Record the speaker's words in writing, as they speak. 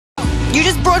You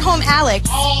just brought home Alex.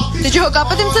 Did you hook up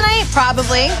with him tonight?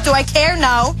 Probably. Do I care?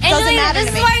 No. Doesn't matter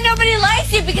to me. This is why nobody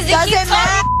likes you, because you keep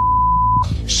matter.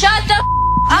 Shut the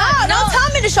up. No, don't tell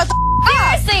me to shut the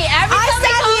up. Seriously, every time we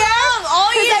come home,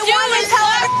 all you do is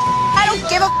talk. I don't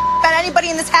give a about anybody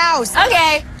in this house.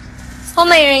 Okay. Hold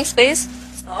my earrings, please.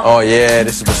 Oh yeah,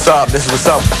 this is what's up. This is what's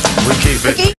up. We keep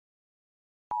it. Okay.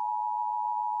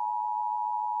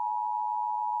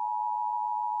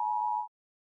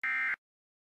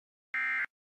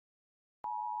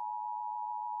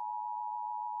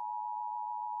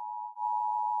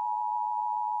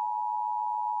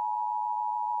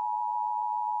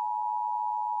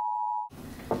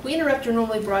 We interrupt your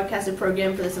normally broadcasted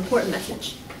program for this important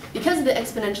message. Because of the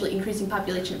exponentially increasing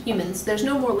population of humans, there's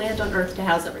no more land on Earth to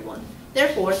house everyone.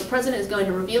 Therefore, the President is going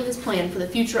to reveal his plan for the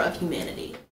future of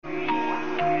humanity.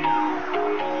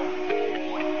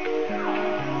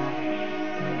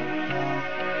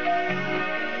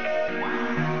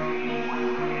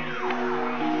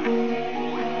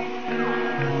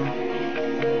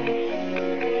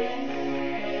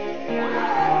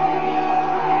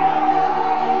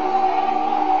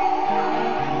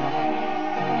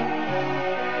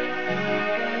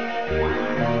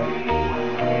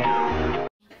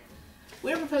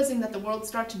 We're proposing that the world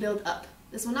start to build up.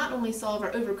 This will not only solve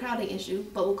our overcrowding issue,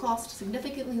 but will cost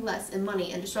significantly less in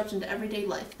money and disruption to everyday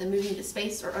life than moving to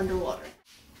space or underwater.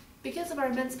 Because of our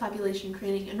immense population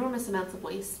creating enormous amounts of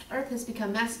waste, Earth has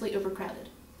become massively overcrowded.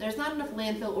 There is not enough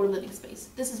landfill or living space.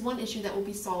 This is one issue that will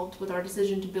be solved with our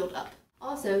decision to build up.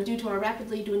 Also, due to our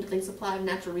rapidly dwindling supply of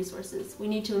natural resources, we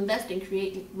need to invest in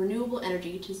creating renewable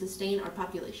energy to sustain our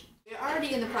population. We are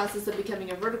already in the process of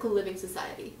becoming a vertical living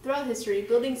society. Throughout history,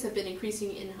 buildings have been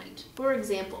increasing in height. For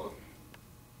example,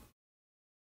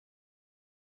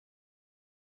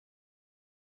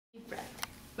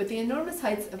 with the enormous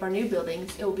heights of our new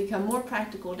buildings, it will become more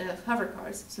practical to have hover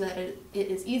cars so that it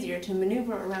is easier to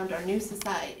maneuver around our new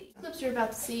society. The clips you're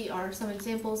about to see are some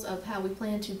examples of how we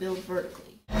plan to build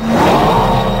vertically.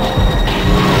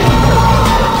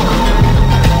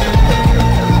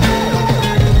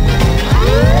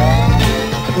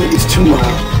 It's too loud.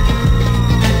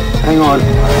 Hang on.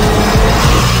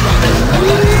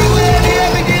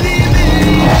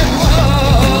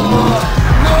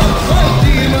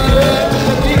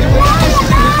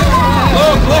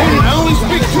 I only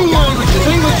speak two languages,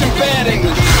 English and bad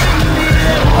English.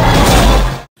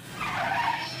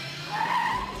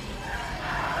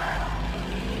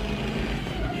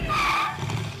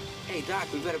 Hey, Doc,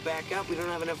 we better back up. We don't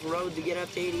have enough road to get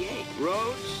up to 88.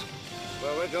 Roads?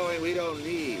 Where we're going, we don't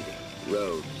need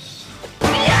roads.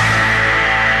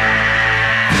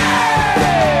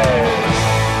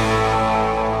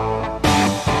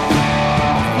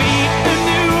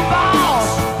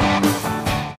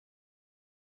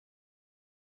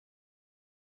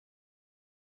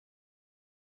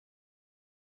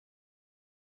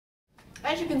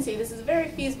 As you can see, this is a very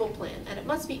feasible plan, and it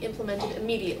must be implemented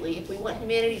immediately if we want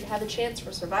humanity to have a chance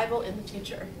for survival in the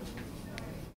future.